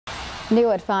New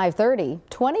at 5:30,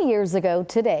 20 years ago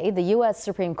today, the U.S.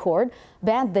 Supreme Court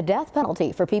banned the death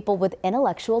penalty for people with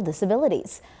intellectual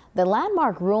disabilities. The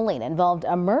landmark ruling involved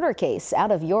a murder case out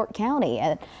of York County,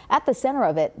 and at the center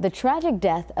of it, the tragic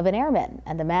death of an airman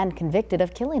and the man convicted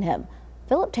of killing him.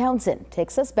 Philip Townsend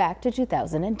takes us back to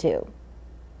 2002.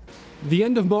 The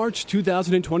end of March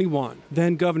 2021,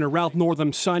 then Governor Ralph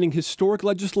Northam signing historic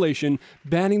legislation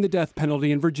banning the death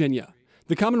penalty in Virginia.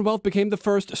 The Commonwealth became the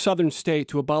first southern state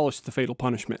to abolish the fatal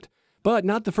punishment. But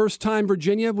not the first time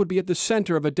Virginia would be at the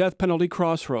center of a death penalty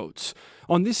crossroads.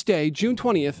 On this day, June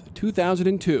 20th,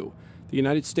 2002, the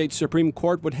United States Supreme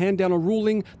Court would hand down a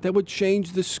ruling that would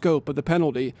change the scope of the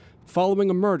penalty following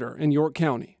a murder in York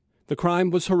County. The crime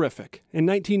was horrific. In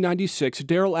 1996,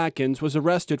 Darrell Atkins was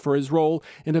arrested for his role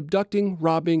in abducting,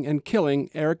 robbing, and killing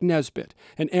Eric Nesbitt,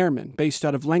 an airman based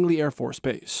out of Langley Air Force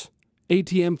Base.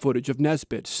 ATM footage of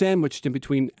Nesbitt sandwiched in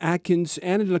between Atkins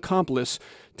and an accomplice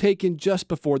taken just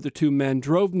before the two men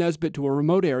drove Nesbitt to a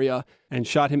remote area and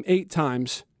shot him 8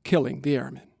 times, killing the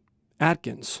airman.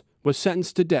 Atkins was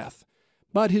sentenced to death,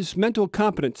 but his mental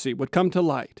competency would come to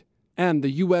light, and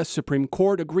the U.S. Supreme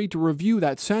Court agreed to review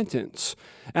that sentence.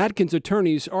 Atkins'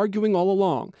 attorneys arguing all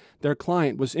along their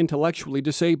client was intellectually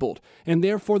disabled, and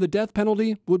therefore the death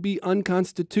penalty would be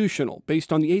unconstitutional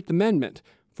based on the 8th Amendment,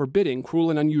 forbidding cruel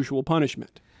and unusual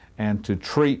punishment. And to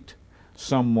treat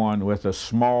someone with a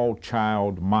small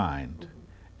child mind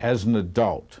as an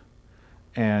adult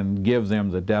and give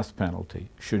them the death penalty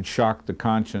should shock the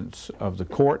conscience of the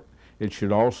court. It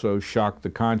should also shock the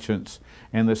conscience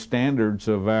and the standards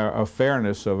of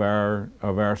fairness of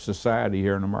our society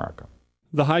here in America.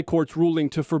 The High Court's ruling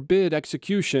to forbid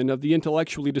execution of the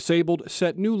intellectually disabled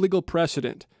set new legal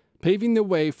precedent, paving the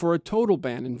way for a total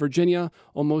ban in Virginia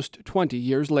almost 20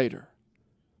 years later.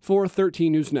 For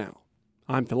 13 News Now,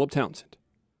 I'm Philip Townsend.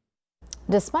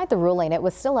 Despite the ruling, it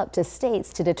was still up to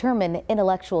states to determine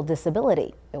intellectual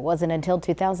disability. It wasn't until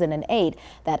 2008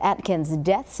 that Atkins'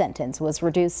 death sentence was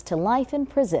reduced to life in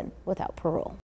prison without parole.